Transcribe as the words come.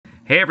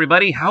Hey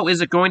everybody, how is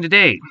it going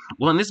today?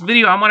 Well, in this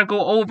video, I want to go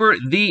over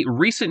the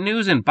recent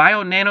news in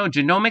Bionano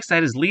Genomics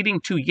that is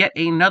leading to yet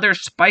another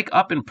spike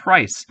up in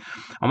price.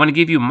 I want to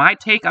give you my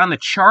take on the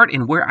chart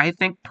and where I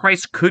think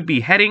price could be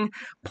heading.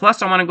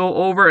 Plus, I want to go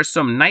over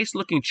some nice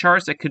looking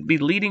charts that could be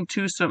leading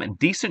to some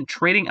decent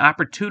trading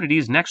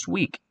opportunities next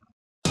week.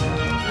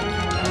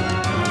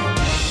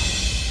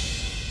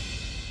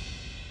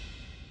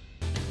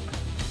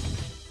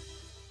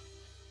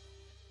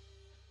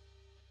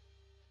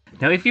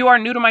 Now, if you are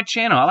new to my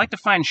channel, I like to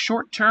find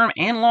short-term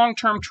and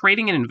long-term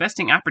trading and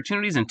investing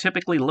opportunities in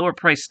typically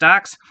lower-priced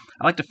stocks.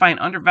 I like to find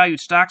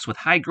undervalued stocks with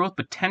high growth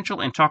potential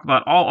and talk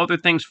about all other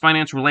things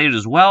finance-related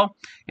as well.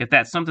 If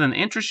that's something that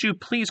interests you,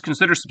 please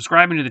consider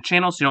subscribing to the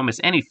channel so you don't miss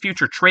any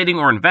future trading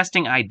or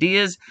investing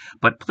ideas.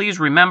 But please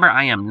remember,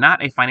 I am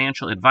not a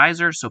financial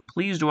advisor, so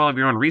please do all of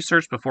your own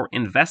research before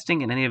investing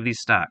in any of these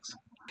stocks.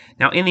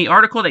 Now, in the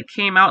article that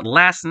came out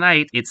last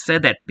night, it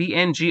said that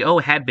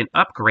BNGO had been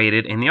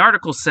upgraded, and the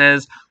article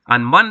says,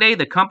 on Monday,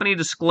 the company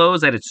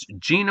disclosed that its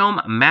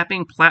genome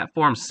mapping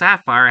platform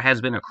Saphyr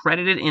has been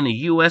accredited in the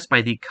U.S.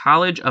 by the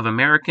College of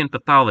American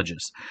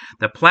Pathologists.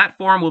 The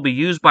platform will be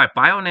used by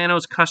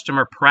Bionano's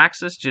customer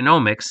Praxis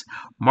Genomics,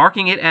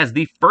 marking it as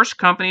the first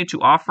company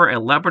to offer a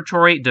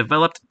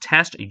laboratory-developed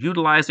test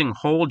utilizing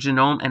whole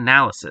genome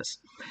analysis.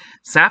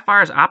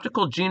 Saphyr's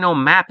optical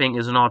genome mapping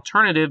is an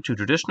alternative to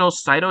traditional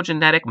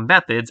cytogenetic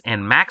methods,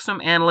 and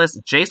Maxim analyst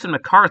Jason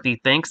McCarthy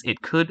thinks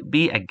it could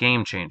be a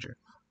game changer.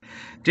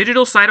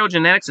 Digital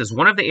cytogenetics is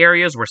one of the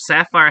areas where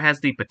Saphyr has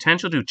the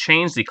potential to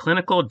change the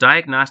clinical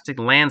diagnostic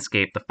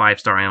landscape, the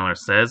five-star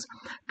analyst says.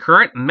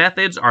 Current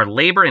methods are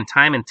labor and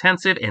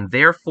time-intensive and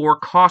therefore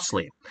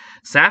costly.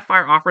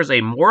 Saphyr offers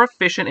a more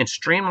efficient and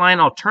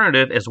streamlined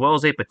alternative as well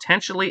as a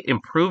potentially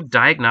improved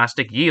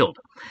diagnostic yield.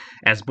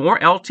 As more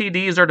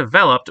LTDs are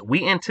developed,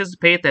 we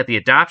anticipate that the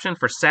adoption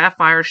for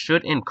Saphyr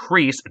should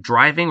increase,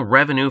 driving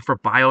revenue for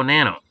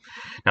Bionano.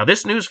 Now,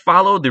 this news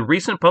followed the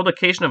recent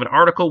publication of an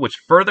article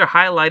which further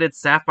highlighted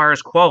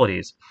Saphyr's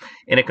qualities.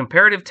 In a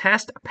comparative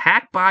test,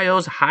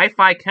 PacBio's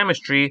hi-fi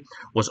chemistry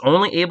was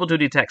only able to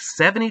detect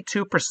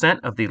 72%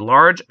 of the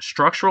large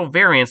structural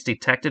variants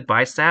detected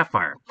by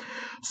Saphyr.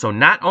 So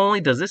not only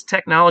does this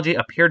technology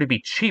appear to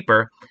be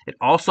cheaper, it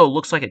also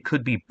looks like it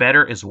could be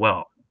better as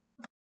well.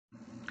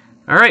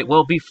 Alright,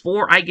 well,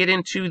 before I get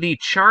into the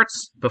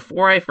charts,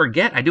 before I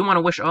forget, I do want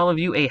to wish all of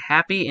you a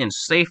happy and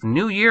safe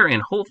new year,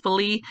 and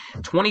hopefully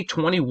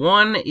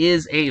 2021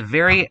 is a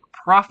very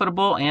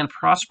profitable and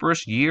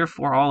prosperous year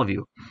for all of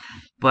you.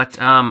 But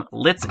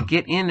let's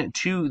get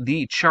into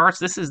the charts.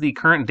 This is the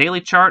current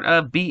daily chart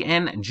of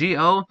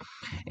BNGO,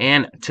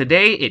 and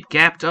today it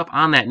gapped up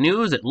on that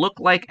news. It looked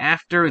like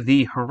after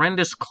the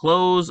horrendous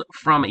close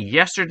from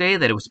yesterday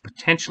that it was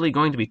potentially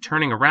going to be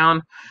turning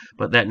around,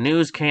 but that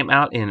news came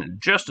out in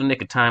just a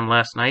nick of time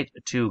last night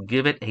to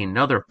give it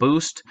another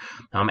boost.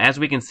 As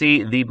we can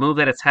see, the move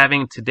that it's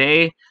having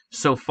today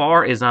so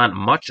far is on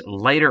much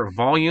lighter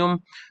volume,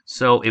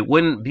 so it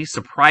wouldn't be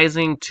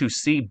surprising to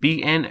see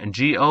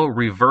BNGO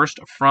reversed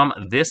from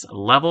this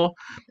level.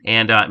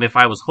 And if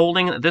I was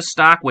holding this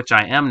stock, which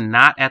I am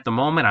not at the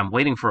moment, I'm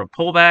waiting for a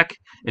pullback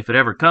if it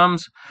ever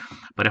comes.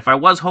 But if I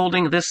was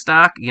holding this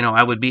stock,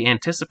 I would be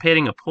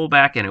anticipating a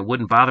pullback, and it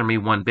wouldn't bother me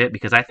one bit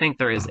because I think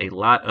there is a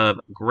lot of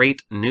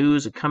great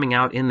news coming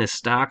out in this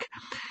stock.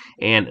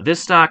 And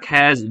this stock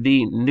has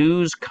the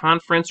news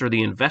conference or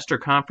the investor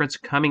conference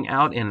coming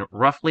out in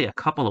roughly a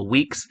couple of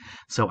weeks.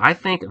 So I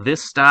think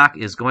this stock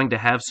is going to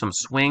have some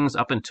swings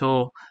up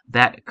until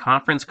that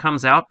conference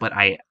comes out, but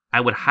I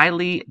would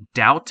highly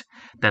doubt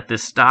that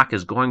this stock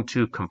is going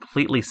to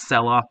completely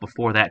sell off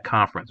before that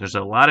conference. There's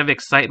a lot of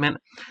excitement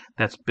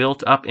that's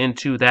built up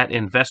into that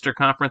investor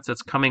conference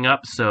that's coming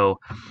up, so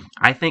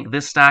I think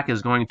this stock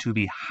is going to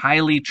be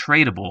highly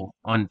tradable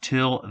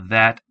until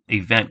that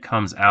event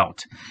comes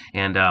out.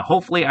 And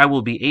hopefully I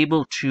will be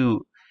able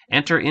to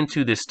enter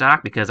into this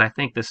stock because I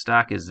think this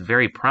stock is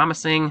very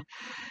promising.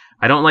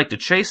 I don't like to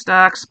chase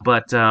stocks,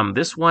 but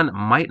this one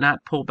might not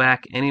pull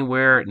back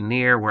anywhere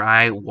near where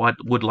I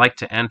would like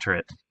to enter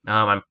it.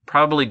 I'm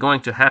probably going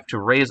to have to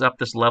raise up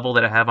this level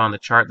that I have on the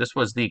chart. This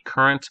was the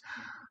current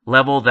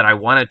level that I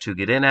wanted to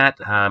get in at,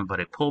 but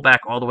a pullback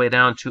all the way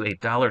down to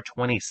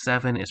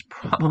 $1.27 is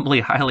probably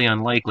highly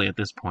unlikely at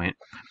this point.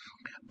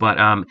 But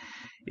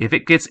if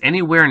it gets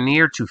anywhere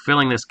near to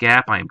filling this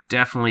gap, I'm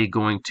definitely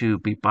going to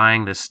be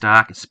buying this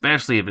stock,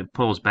 especially if it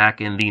pulls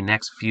back in the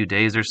next few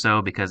days or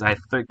so, because I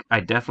think I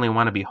definitely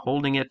want to be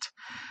holding it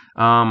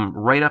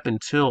right up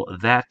until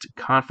that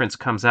conference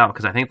comes out,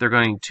 because I think they're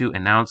going to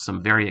announce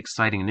some very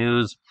exciting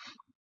news.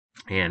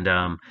 And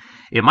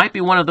it might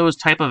be one of those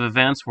type of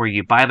events where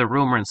you buy the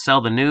rumor and sell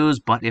the news,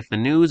 but if the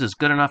news is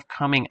good enough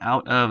coming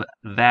out of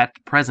that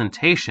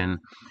presentation,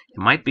 it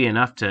might be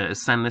enough to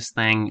send this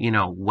thing,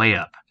 way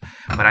up.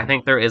 But I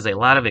think there is a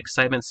lot of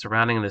excitement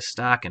surrounding this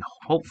stock, and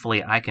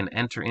hopefully I can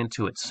enter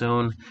into it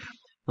soon.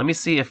 Let me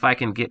see if I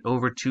can get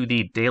over to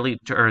the daily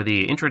or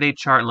the intraday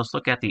chart, and let's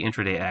look at the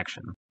intraday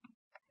action.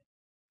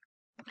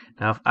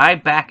 Now, if I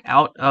back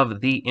out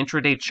of the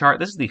intraday chart,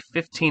 this is the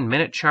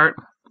 15-minute chart.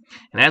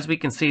 And as we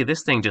can see,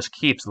 this thing just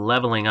keeps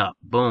leveling up.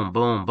 Boom,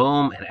 boom,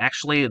 boom. And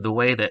actually, the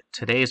way that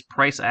today's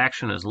price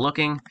action is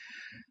looking,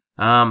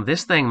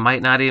 this thing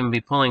might not even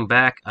be pulling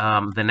back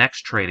the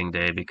next trading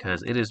day,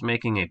 because it is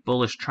making a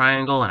bullish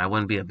triangle, and I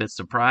wouldn't be a bit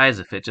surprised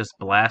if it just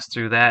blasts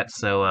through that.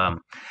 So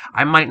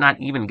I might not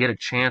even get a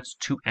chance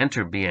to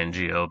enter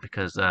BNGO,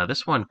 because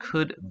this one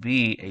could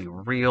be a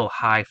real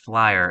high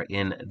flyer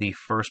in the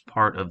first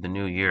part of the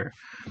new year.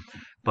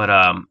 But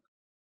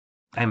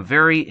I'm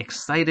very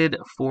excited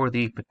for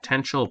the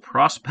potential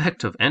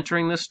prospect of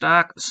entering this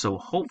stock, so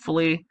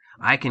hopefully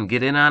I can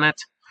get in on it.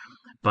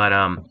 But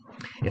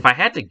if I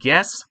had to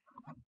guess,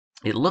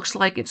 it looks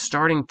like it's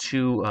starting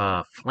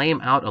to flame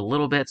out a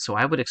little bit, so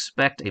I would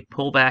expect a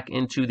pullback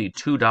into the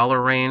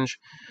 $2 range.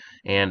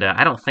 And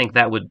I don't think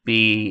that would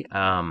be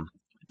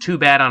too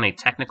bad on a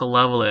technical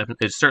level. It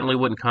certainly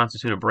wouldn't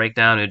constitute a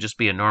breakdown. It would just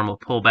be a normal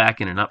pullback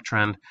in an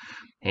uptrend.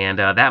 And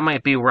that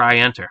might be where I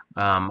enter.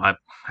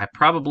 I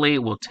probably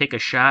will take a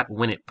shot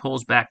when it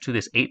pulls back to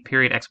this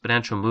 8-period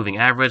exponential moving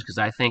average, because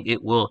I think it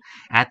will,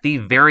 at the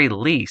very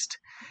least,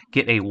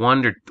 get a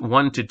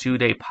 1 to 2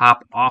 day pop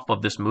off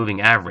of this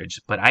moving average.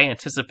 But I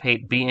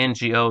anticipate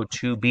BNGO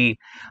to be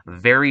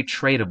very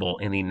tradable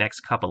in the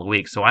next couple of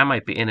weeks, so I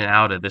might be in and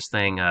out of this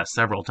thing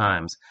several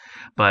times.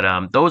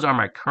 But those are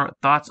my current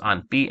thoughts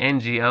on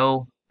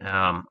BNGO.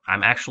 I'm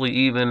actually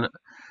even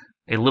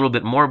a little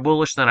bit more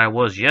bullish than I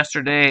was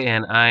yesterday,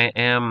 and I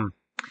am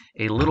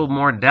a little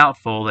more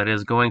doubtful that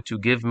is going to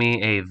give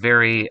me a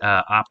very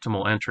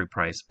optimal entry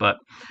price. But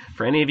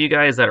for any of you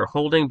guys that are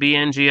holding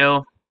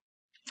BNGO,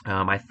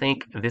 I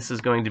think this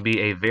is going to be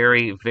a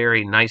very,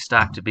 very nice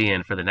stock to be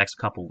in for the next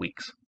couple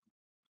weeks.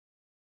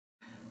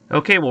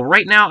 Okay, well,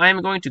 right now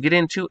I'm going to get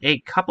into a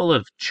couple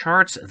of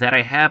charts that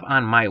I have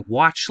on my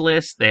watch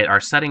list that are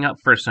setting up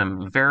for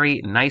some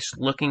very nice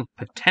looking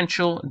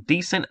potential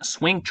decent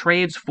swing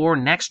trades for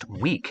next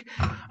week.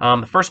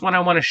 The first one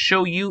I want to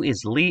show you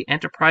is Lee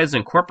Enterprises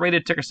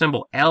Incorporated, ticker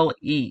symbol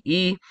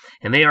LEE,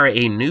 and they are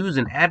a news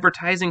and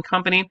advertising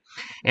company.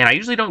 And I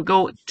usually don't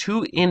go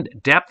too in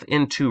depth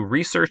into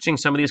researching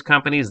some of these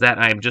companies that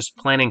I'm just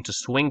planning to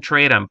swing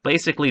trade. I'm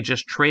basically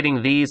just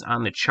trading these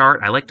on the chart.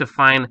 I like to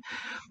find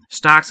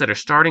stocks that are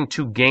starting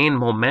to gain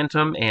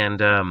momentum and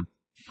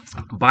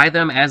buy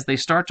them as they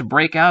start to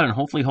break out, and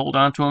hopefully hold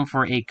on to them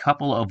for a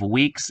couple of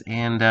weeks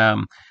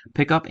and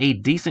pick up a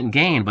decent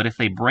gain. But if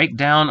they break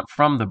down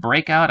from the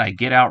breakout, I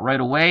get out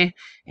right away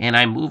and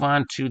I move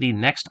on to the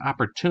next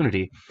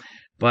opportunity.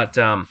 But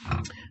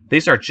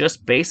these are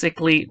just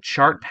basically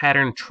chart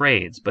pattern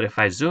trades. But if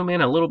I zoom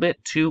in a little bit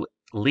to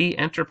Lee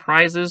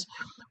Enterprises,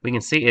 we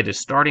can see it is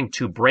starting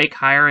to break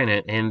higher,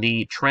 and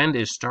the trend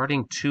is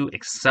starting to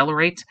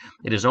accelerate.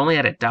 It is only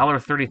at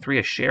 $1.33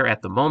 a share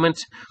at the moment,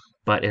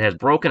 but it has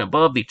broken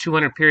above the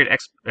 200-period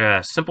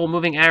simple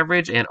moving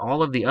average, and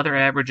all of the other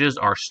averages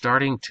are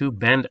starting to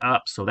bend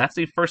up. So that's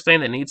the first thing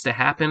that needs to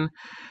happen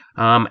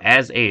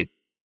as a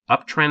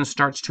uptrend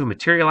starts to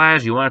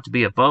materialize. You want it to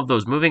be above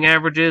those moving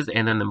averages,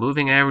 and then the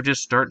moving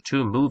averages start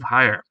to move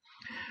higher.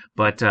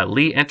 But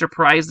Lee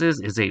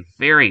Enterprises is a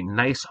very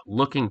nice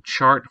looking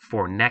chart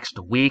for next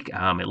week.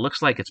 It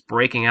looks like it's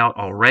breaking out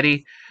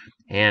already.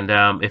 And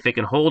if it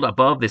can hold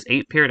above this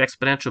 8-period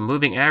exponential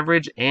moving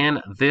average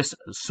and this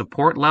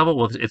support level,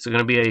 well, it's going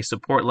to be a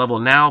support level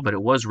now, but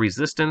it was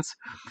resistance.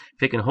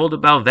 If it can hold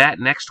above that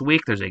next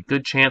week, there's a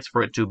good chance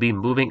for it to be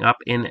moving up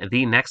in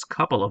the next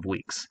couple of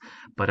weeks.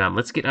 But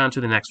let's get on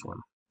to the next one.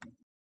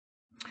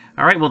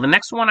 All right, well, the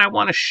next one I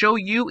want to show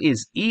you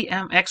is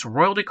EMX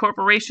Royalty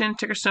Corporation,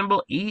 ticker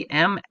symbol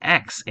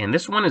EMX. And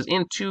this one is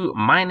into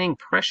mining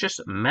precious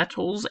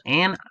metals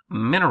and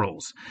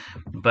minerals.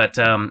 But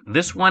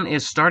this one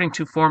is starting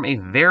to form a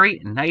very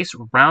nice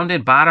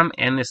rounded bottom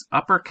and this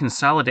upper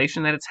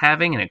consolidation that it's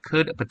having, and it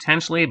could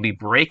potentially be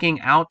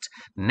breaking out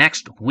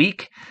next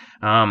week.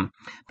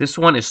 This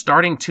one is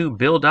starting to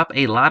build up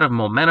a lot of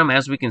momentum.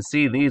 As we can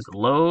see, these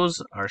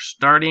lows are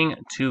starting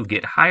to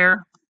get higher.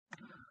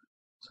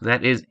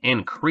 That is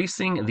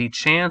increasing the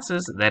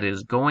chances that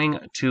is going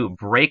to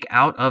break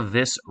out of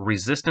this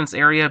resistance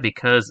area,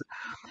 because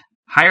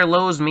higher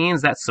lows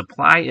means that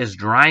supply is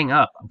drying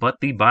up, but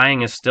the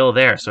buying is still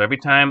there. So every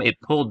time it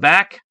pulled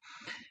back,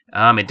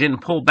 it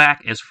didn't pull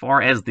back as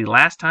far as the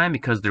last time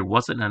because there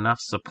wasn't enough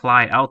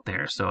supply out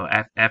there. So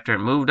after it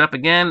moved up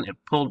again, it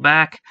pulled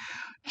back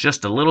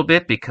just a little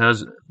bit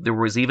because there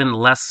was even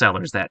less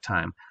sellers that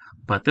time.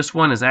 But this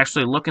one is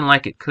actually looking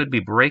like it could be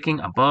breaking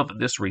above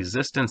this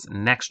resistance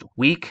next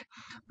week.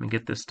 Let me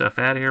get this stuff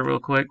out of here real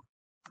quick.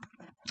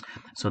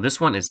 So this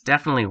one is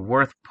definitely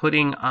worth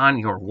putting on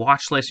your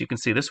watch list. You can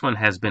see this one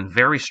has been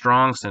very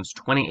strong since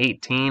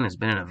 2018. Has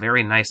been in a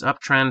very nice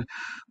uptrend.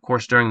 Of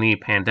course, during the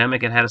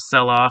pandemic, it had a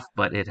sell-off,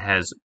 but it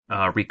has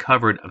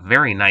recovered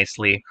very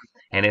nicely,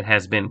 and it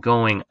has been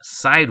going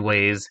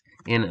sideways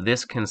in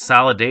this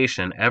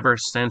consolidation ever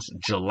since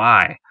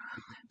July.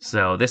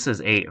 So this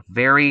is a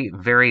very,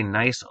 very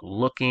nice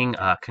looking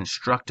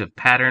constructive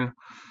pattern.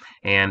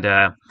 And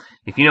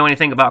if you know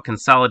anything about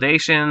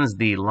consolidations,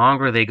 the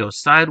longer they go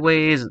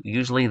sideways,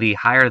 usually the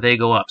higher they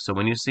go up. So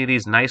when you see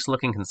these nice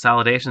looking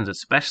consolidations,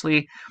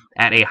 especially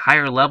at a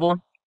higher level,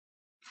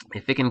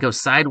 if it can go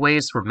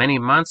sideways for many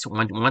months,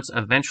 once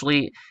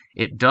eventually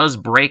it does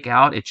break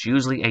out, it's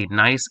usually a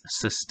nice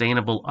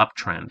sustainable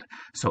uptrend.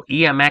 So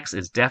EMX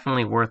is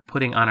definitely worth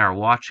putting on our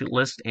watch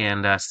list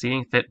and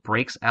seeing if it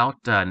breaks out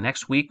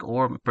next week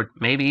or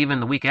maybe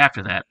even the week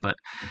after that. But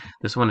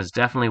this one is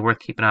definitely worth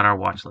keeping on our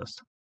watch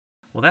list.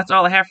 Well, that's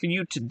all I have for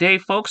you today,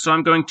 folks, so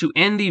I'm going to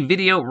end the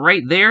video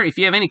right there. If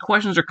you have any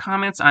questions or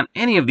comments on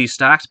any of these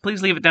stocks,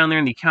 please leave it down there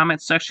in the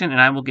comments section,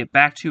 and I will get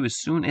back to you as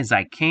soon as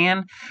I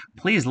can.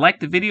 Please like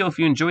the video if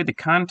you enjoyed the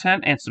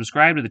content, and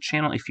subscribe to the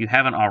channel if you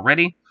haven't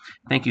already.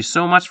 Thank you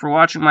so much for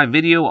watching my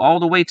video all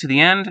the way to the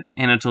end,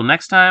 and until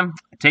next time,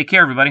 take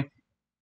care, everybody.